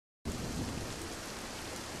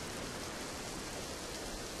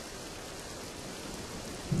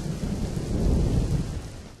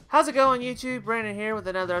How's it going, YouTube? Brandon here with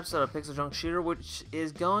another episode of PixelJunk Shooter, which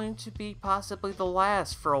is going to be possibly the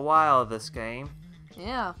last for a while of this game.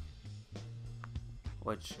 Yeah.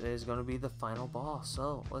 Which is going to be the final boss.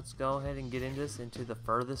 So, let's go ahead and get into the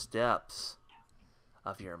furthest depths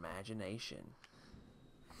of your imagination.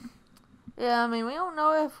 Yeah, I mean, we don't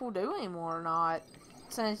know if we'll do any more or not.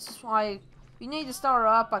 Since, like, you need to start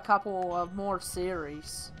up a couple of more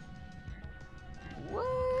series. Woo!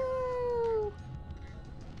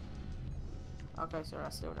 Okay, so I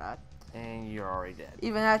still died. And you're already dead.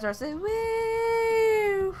 Even after I said,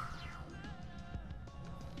 woo!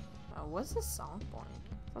 Oh, what's this song playing?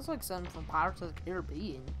 Sounds like something from Pirates of the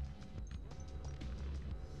Caribbean.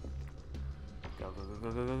 Go, go,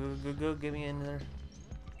 go, go, go, go, go, go, get me in there.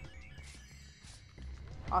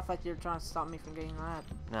 I thought you were trying to stop me from getting that.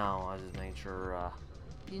 No, I just made sure,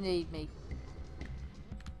 You need me.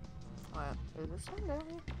 Is there something down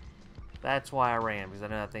here? That's why I ran, because I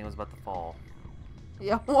knew that thing was about to fall.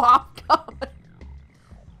 Yeah, well, I'm coming.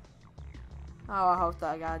 Oh, I hope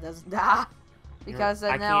that guy doesn't die. Because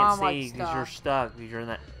then now I'm like I can't see because you're stuck, because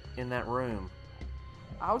you're in that room.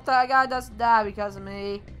 I hope that guy doesn't die because of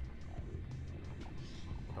me.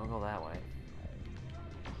 Don't go that way.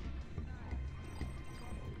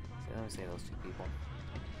 See, let me see those two people.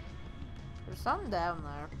 There's something down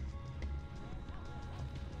there.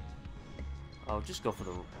 Oh, just go for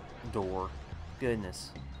the door. Goodness.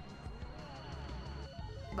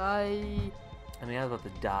 Bye. I mean, I was about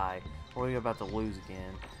to die. Or we were about to lose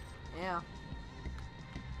again. Yeah.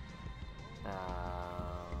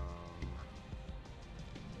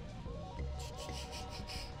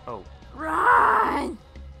 Oh. Run!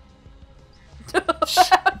 How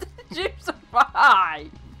did you survive?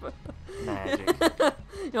 Magic.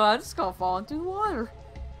 You know, I'm just gonna fall into the water.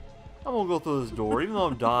 I'm gonna go through this door, even though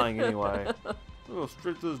I'm dying anyway. I'm gonna go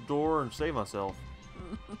straight through this door and save myself.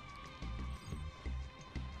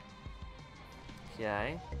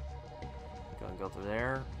 Okay. Gonna go through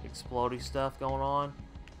there. Explodey stuff going on.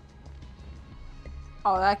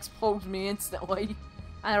 Oh, that explodes me instantly.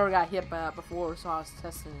 I never got hit by that before, so I was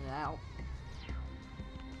testing it out.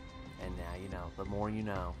 And now you know. The more you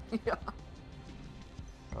know. Yeah.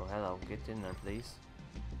 Oh, hello. Get in there, please.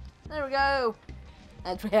 There we go.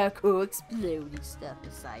 That's how cool explodey stuff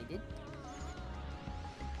decided.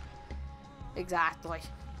 Exactly.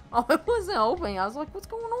 Oh, it wasn't opening. I was like, what's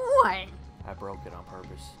going on? I broke it on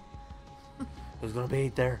purpose. Who's gonna be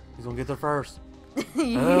there? Who's gonna get there first?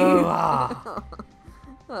 You. Oh, ah.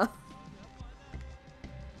 The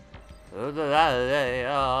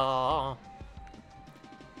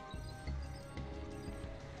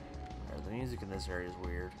music in this area is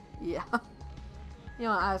weird. Yeah. You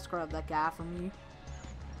know, I scrubbed that guy from you.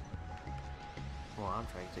 Well, I'm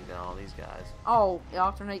trying to take down all these guys. Oh, it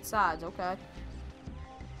alternates sides. Okay.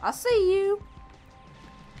 I see you.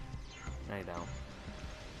 No, you don't.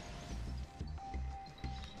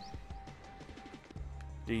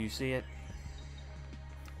 Do you see it?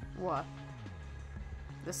 What?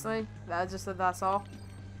 This thing? That just said that's all?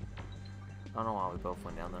 I don't know why we both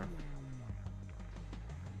went down there.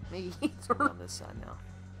 Me We're on this side now.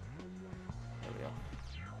 There we go.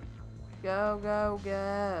 Go, go,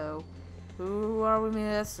 go. Who are we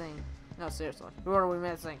missing? No, seriously. Who are we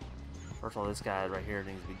missing? First of all, this guy right here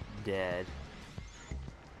needs to be dead.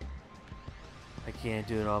 I can't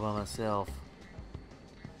do it all by myself.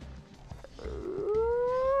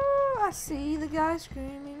 Ooh, I see the guy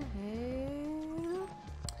screaming, help.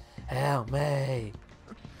 Help me!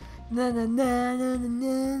 Na na na na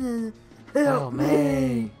na na. Help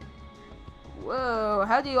me! Whoa,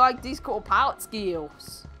 how do you like these cool pilot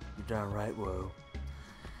skills? You're darn right, whoa.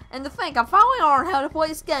 And to think, I finally learned how to play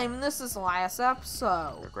this game, and this is the last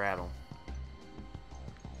episode. Grab him.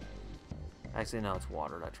 Actually, no, it's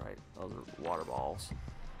water. That's right. Those are water balls.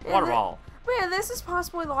 Yeah, Water ball. But yeah, this is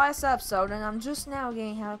possibly the last episode, and I'm just now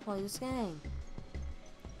getting how to play this game.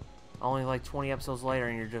 Only like 20 episodes later,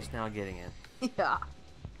 and you're just now getting it. Yeah.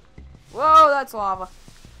 Whoa, that's lava.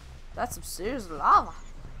 That's some serious lava.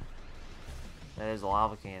 That is a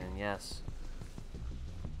lava cannon, yes.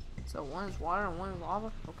 So one is water and one is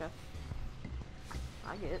lava? Okay.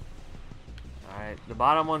 I get it. Alright, the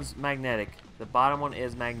bottom one's magnetic. The bottom one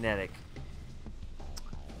is magnetic.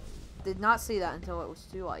 Did not see that until it was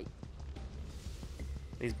too late.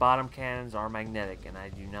 These bottom cannons are magnetic, and I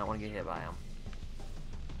do not want to get hit by them.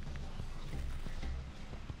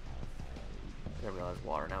 There we go, there's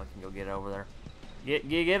water. Now we can go get it over there. Get him,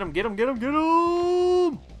 get him, get him, get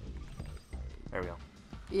him! There we go.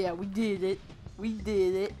 Yeah, we did it. We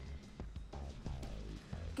did it.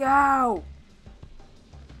 Go!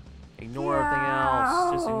 Ignore everything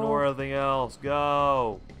else. Just ignore everything else.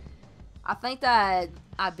 Go! I think that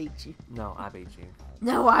I beat you. No, I beat you.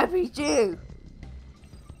 No, I beat you.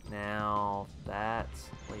 Now that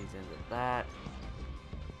leads into that.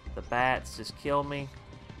 The bats just killed me.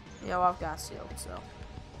 Yeah, well, I've got shield, so.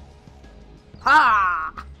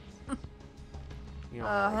 Ha! You don't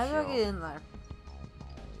How have do a I shield. get in there?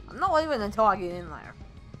 I'm not leaving until I get in there.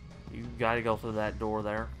 You gotta go through that door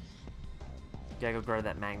there. You gotta go grab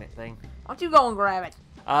that magnet thing. Why don't you go and grab it?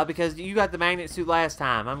 Because you got the magnet suit last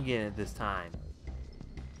time. I'm getting it this time.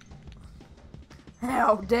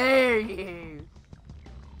 How dare you?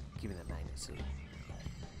 Give me that magnet suit.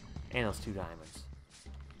 And those 2 diamonds.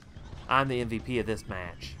 I'm the MVP of this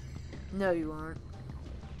match. No, you aren't.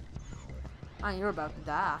 You're about to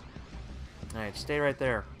die. Alright, stay right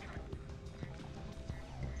there.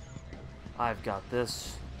 I've got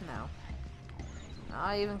this. No.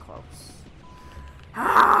 Not even close.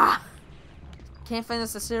 Ah! Can't finish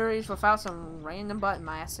the series without some random button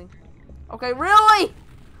mashing. Okay, really?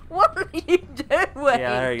 What are you doing?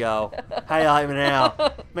 Yeah, there you go. How you like me now?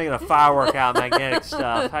 Making a firework out of magnetic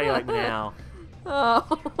stuff. How you like me now? Oh,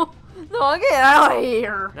 no, get out of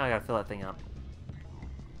here. Now I gotta fill that thing up.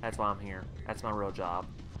 That's why I'm here. That's my real job.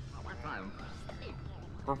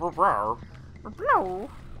 No.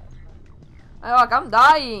 Hey, look, I'm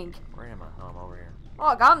dying. Where am I? Oh, I'm over here.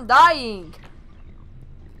 Look, I'm dying.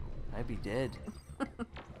 I'd be dead. I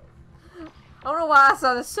don't know why I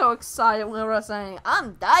sounded so excited whenever I was saying,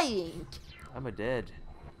 I'm dying. I'm a dead.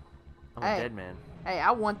 I'm a Hey. dead man. Hey,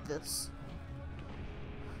 I want this.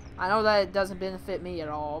 I know that it doesn't benefit me at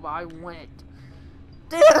all, but I want it.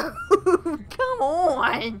 Dude, come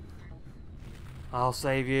on. I'll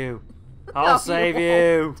save you. No, I'll save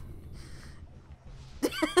you.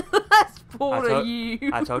 That's poor of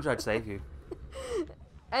you. I told you I'd save you.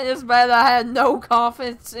 And it's bad that I had no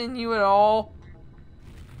confidence in you at all.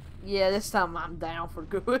 Yeah, this time I'm down for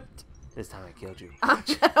good. This time I killed you. I'm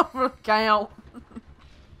down for count.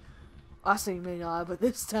 I see you may not, but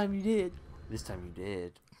this time you did. This time you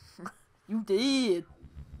did. You did.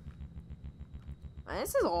 Man,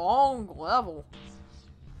 this is a long level.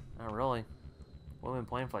 Not really. We've been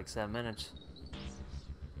playing for like 7 minutes.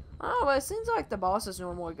 Oh, but it seems like the bosses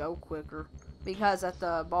normally go quicker. Because that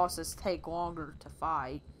the bosses take longer to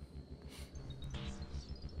fight.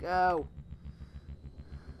 Go.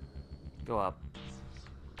 Go up.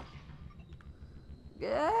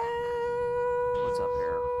 Go. What's up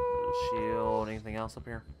here? Shield. Anything else up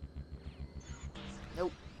here?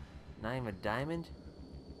 Nope. Not even a diamond?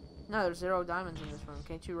 No, there's 0 diamonds in this room.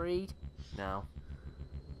 Can't you read? No.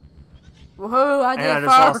 Woohoo, I did And I first.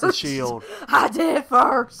 just lost the shield. I did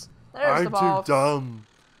first. There's the I'm boss. too dumb.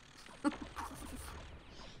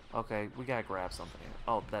 Okay, we gotta grab something here.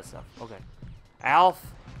 Oh, that stuff. Okay. Alfonso.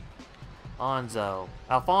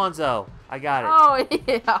 I got it. Oh,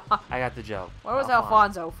 yeah. I got the joke. Where was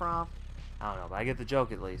Alfonso from? I don't know, but I get the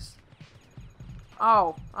joke at least.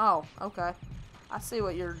 Oh, okay. I see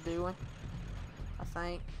what you're doing. I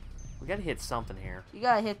think. We gotta hit something here. You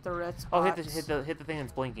gotta hit the red Oh, spots. hit the thing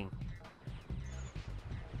that's blinking.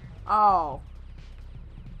 Oh.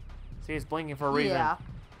 See, it's blinking for a reason. Yeah.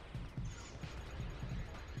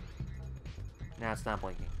 Now it's not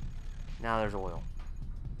blinking. Now there's oil.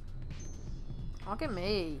 Look at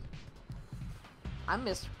me. I'm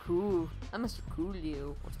Mr. Cool. I'm Mr.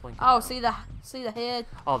 Coolio. What's blinking? Oh, now? see the head?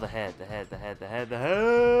 Oh, the head.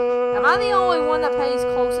 Am I the only one that pays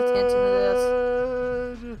close attention to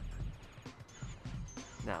this?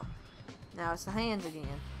 No. Now it's the hands again.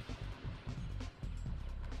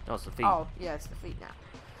 No, it's the feet. Oh, yeah, it's the feet now.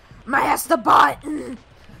 Mash the button!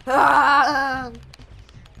 Ah!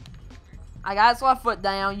 I got his left foot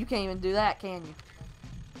down. You can't even do that, can you?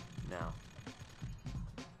 No.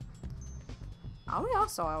 Oh, yeah,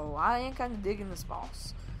 so I ain't kind of digging this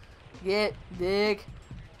boss. Dig.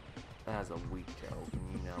 That was a weak joke, and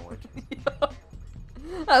you know it.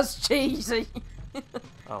 That's cheesy.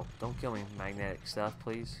 Oh, don't kill me, magnetic stuff,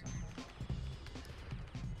 please.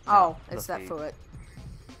 Oh, No, it's the that feet. foot.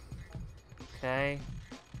 Okay.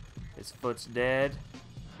 His foot's dead.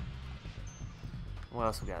 What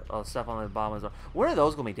else we got? Oh, stuff on the bottom of the door. When are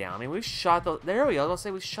those gonna be down? I mean, we've shot those. There we go. I was gonna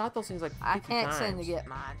say we shot those things like 50 I can't times. seem to get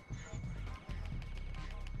mine.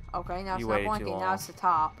 Okay, now it's You not waited too blinking. Now long. it's the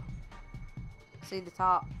top. See the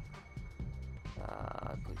top?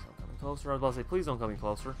 Please don't come in closer. I was about to say, please don't come in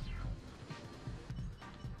closer.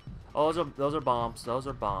 Oh, those are bombs. Those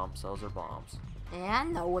are bombs. Yeah, I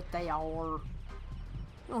know what they are.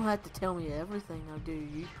 You don't have to tell me everything, though, do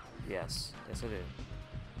you? Yes, I do.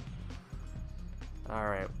 All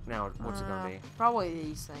right, now what's it gonna be? Probably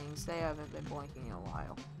these things. They haven't been blinking in a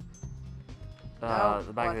while.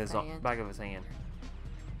 The back of left hand. back of his hand.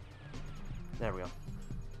 There we go.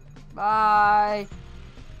 Bye.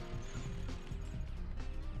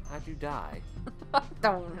 How'd you die? I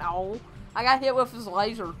don't know. I got hit with his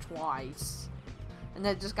laser twice. And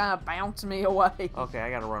it just kind of bounced me away. Okay,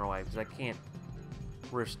 I gotta run away because I can't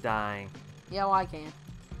risk dying. Yeah, well, I can.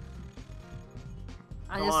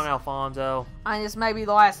 Come on, Alfonso. This may be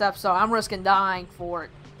the last episode. I'm risking dying for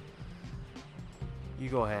it. You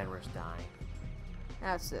go ahead and risk dying.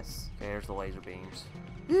 That's this. Okay, there's the laser beams.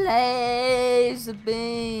 Laser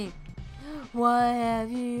beam. Why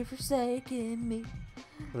have you forsaken me?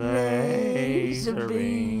 Laser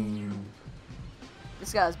beam.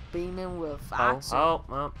 This guy's beaming with oxygen.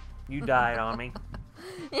 Oh, you died on me.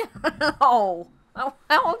 Yeah, no. How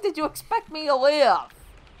long did you expect me to live?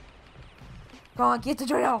 Go on, get the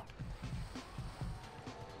drill.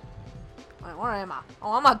 Wait, where am I?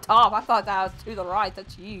 Oh, I'm on top. I thought that was to the right.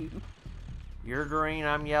 That's you. You're green,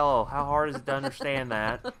 I'm yellow. How hard is it to understand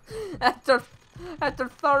that? After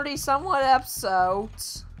 30 somewhat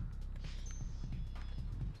episodes.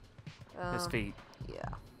 His feet. Yeah.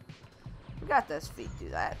 We got those feet do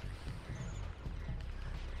that.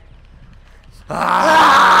 Ah!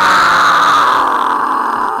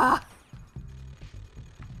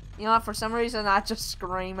 You know what, for some reason I just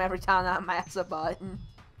scream every time I mash a button.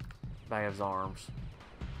 By his arms.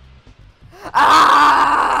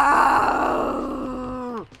 Ah!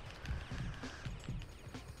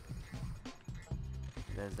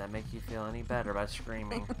 Does that make you feel any better by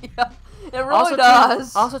screaming? Yeah, it really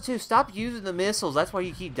does. Also, too, stop using the missiles. That's why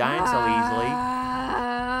you keep dying so easily.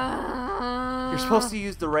 You're supposed to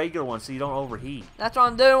use the regular one so you don't overheat. That's what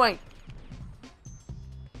I'm doing.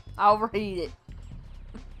 I overheated.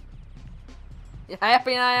 You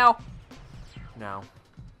happy now? No.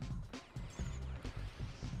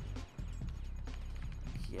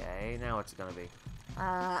 Okay, now what's it gonna be?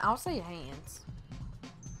 I'll say hands.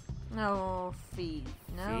 No, feet.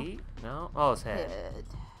 No. Feet? No? Oh, his head.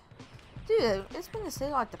 Dude, it's been the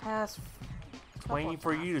same like the past. It's waiting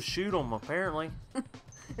for you to shoot him, apparently.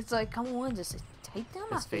 It's like, come on, just take down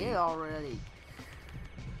my His feet. head already.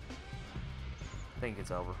 I think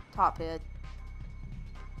it's over. Top head.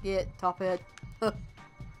 Get top head. Well,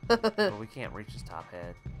 we can't reach his top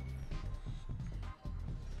head.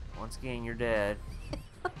 Once again, you're dead.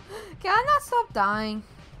 Can I not stop dying?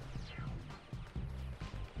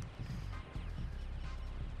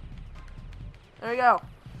 There we go.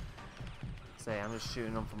 Say, I'm just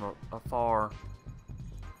shooting them from afar.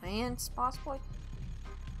 Hands, possibly?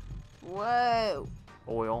 Whoa.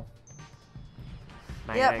 Oil. Yep,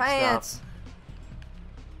 Magnetic hands. stuff.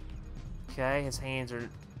 Okay, his hands are,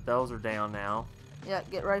 those are down now. Yep,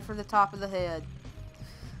 get ready for the top of the head.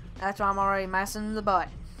 That's why I'm already messing the butt.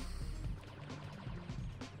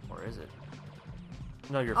 Where is it?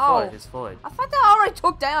 No, your Oh. foot, his foot. I thought that already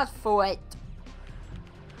took down his foot.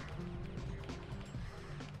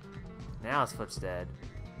 Now his foot's dead.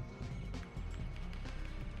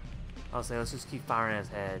 I'll say, let's just keep firing at his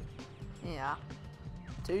head. Yeah.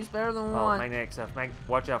 Two's better than Oh, one. magnetic stuff.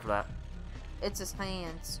 Watch out for that. It's his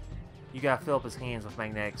hands. You gotta fill up his hands with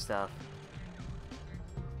magnetic stuff.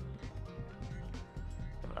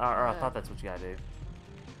 Or I thought that's what you gotta do.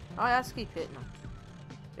 Oh, yeah, let's keep hitting him.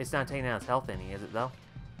 It's not taking out his health any, is it though?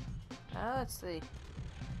 Let's see.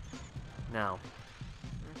 No.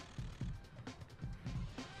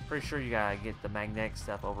 Pretty sure you gotta get the magnetic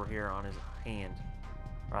stuff over here on his hand.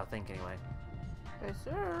 Or I think anyway. Yes,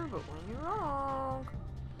 sir, but when you're wrong.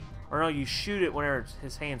 Or no, you shoot it whenever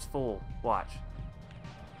his hand's full. Watch.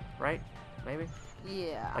 Right? Maybe?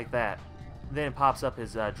 Yeah. Like that. Then it pops up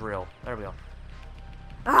his drill. There we go.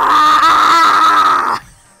 Ah!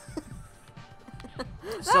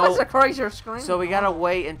 That was a crazier scream. So we gotta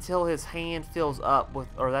wait until his hand fills up with,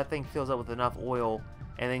 or that thing fills up with enough oil,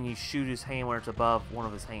 and then you shoot his hand where it's above one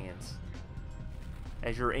of his hands.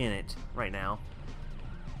 As you're in it right now.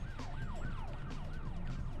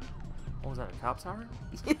 What was that, a cop siren?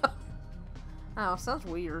 Yeah. Oh, sounds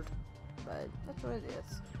weird, but that's what it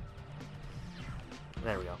is.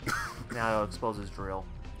 There we go. Now it'll expose his drill.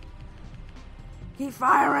 Keep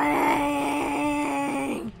firing!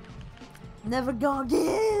 Never gonna give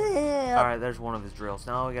it! Alright, there's one of his drills.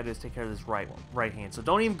 Now all we gotta do is take care of this right hand. So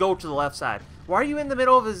don't even go to the left side. Why are you in the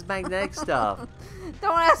middle of his magnetic stuff?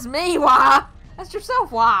 Don't ask me why! Ask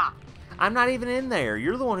yourself why! I'm not even in there.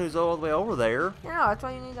 You're the one who's all the way over there. Yeah, that's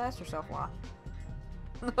why you need to ask yourself why.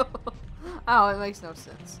 Oh, it makes no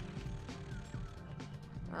sense.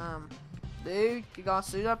 Dude, you gonna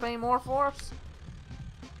suit up any more for us?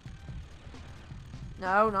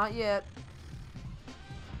 No, not yet.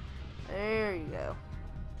 There you go.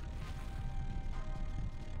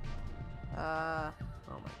 Oh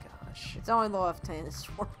my god. gosh. It's only the left hand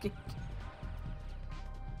that's working.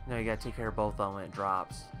 No, you gotta take care of both of them when it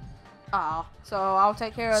drops. Oh, so I'll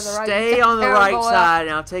take care of the right. Stay on the right side,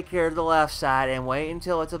 and I'll take care of the left side, and wait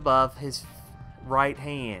until it's above his right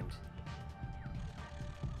hand.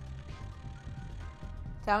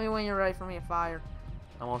 Tell me when you're ready for me to fire.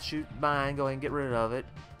 I'm gonna shoot mine. Go ahead and get rid of it.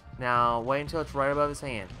 Now wait until it's right above his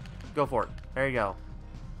hand. Go for it. There you go.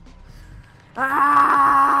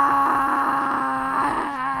 Ah!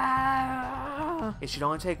 It should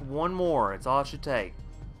only take one more. It's all it should take.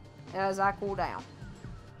 As I cool down.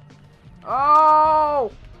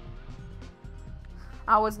 Oh!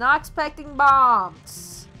 I was not expecting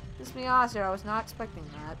bombs. Just be honest here, I was not expecting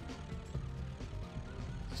that.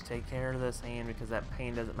 Just take care of this hand because that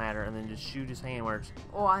pain doesn't matter, and then just shoot his hand where it's...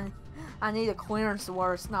 Oh, I need a clearance to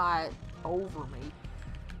where it's not over me.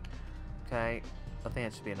 Okay. I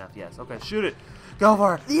think that should be enough. Yes. Okay, shoot it. Go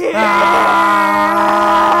for it. Yeah!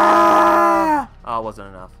 Ah! Oh, it wasn't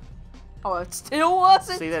enough. Oh, it still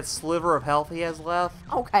wasn't? See that sliver of health he has left?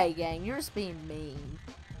 Okay, gang, you're just being mean.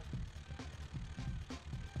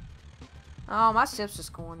 Oh, my ship's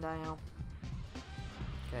just going down.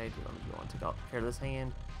 Okay, you want to take care of this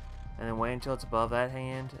hand, and then wait until it's above that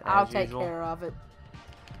hand. I'll as take usual. care of it.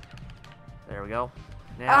 There we go.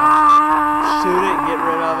 Now, shoot it and get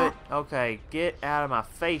rid of it. Okay, get out of my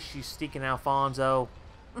face, you stinking Alfonso.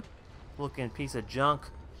 Looking piece of junk.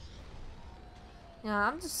 Yeah,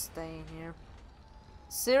 I'm just staying here.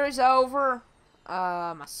 Series over.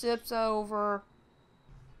 My ship's over.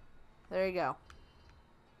 There you go.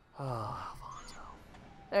 Oh, Alfonso.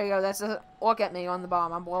 There you go. That's a look at me on the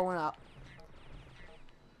bomb. I'm blowing up.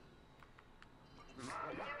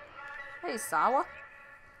 Hey, Sawa.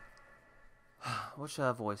 What should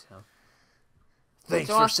I voice him? Thanks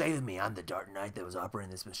So for saving me. I'm the Dark Knight that was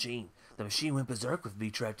operating this machine. The machine went berserk with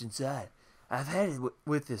me trapped inside. I've had it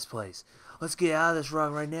with this place. Let's get out of this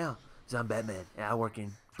rug right now. Because I'm Batman, and I work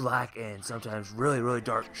in black and sometimes really, really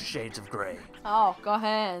dark shades of gray. Oh, go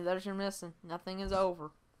ahead. There's your missing. Nothing is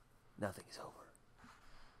over. Nothing is over.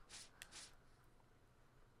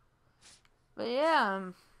 But yeah,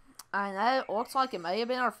 and that looks like it may have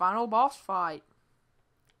been our final boss fight.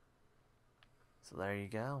 So there you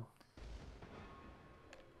go.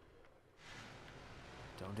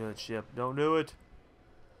 Don't do it, ship. Don't do it.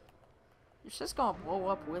 It's just gonna blow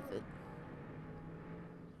up with it.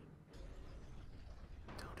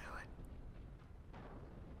 Don't do it.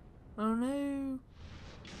 Oh no.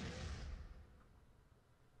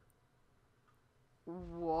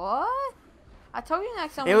 What? I told you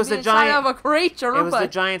next time It was we'd be the inside giant- of a creature. It was but... the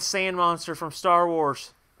giant sand monster from Star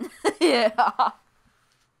Wars. Yeah.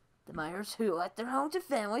 The miners who left their homes and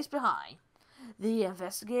families behind. The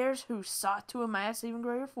investigators who sought to amass even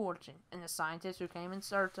greater fortune. And the scientists who came in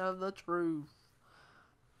search of the truth.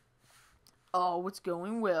 All was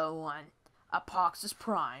going well on Apoxis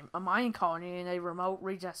Prime, a mining colony in a remote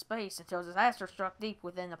region of space until disaster struck deep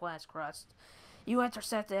within the planet's crust. You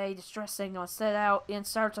intercepted a distress signal and set out in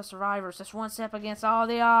search of survivors, just one step against all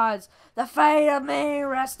the odds. The fate of me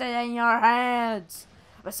rested in your hands.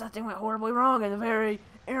 But something went horribly wrong in the very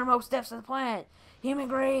innermost depths of the planet. Human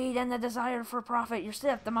greed and the desire for profit, your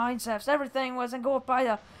ship, the mindsets, everything was engulfed by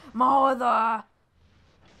the maw of the...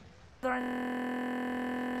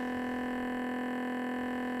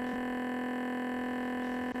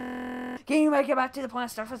 Can you make it back to the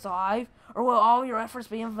planet's surface alive? Or will all your efforts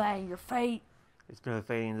be in vain? Your fate... It's been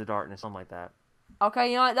fading into darkness, something like that.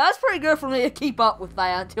 Okay, you know what? That's pretty good for me to keep up with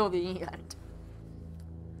that until the end.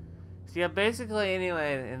 So yeah, basically,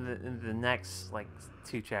 anyway, in the next, like,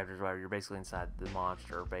 2 chapters, whatever, you're basically inside the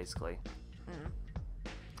monster, basically.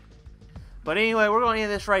 But anyway, we're going to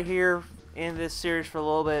end this right here in this series for a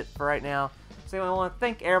little bit for right now. So anyway, I want to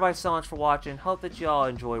thank everybody so much for watching. Hope that you all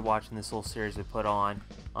enjoyed watching this little series we put on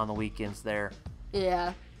the weekends there.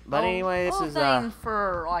 Yeah. But anyway, this is thing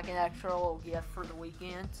for like an extra little gift for the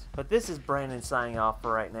weekend. But this is Brandon signing off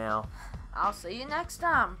for right now. I'll see you next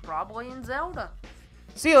time, probably in Zelda.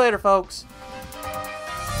 See you later, folks.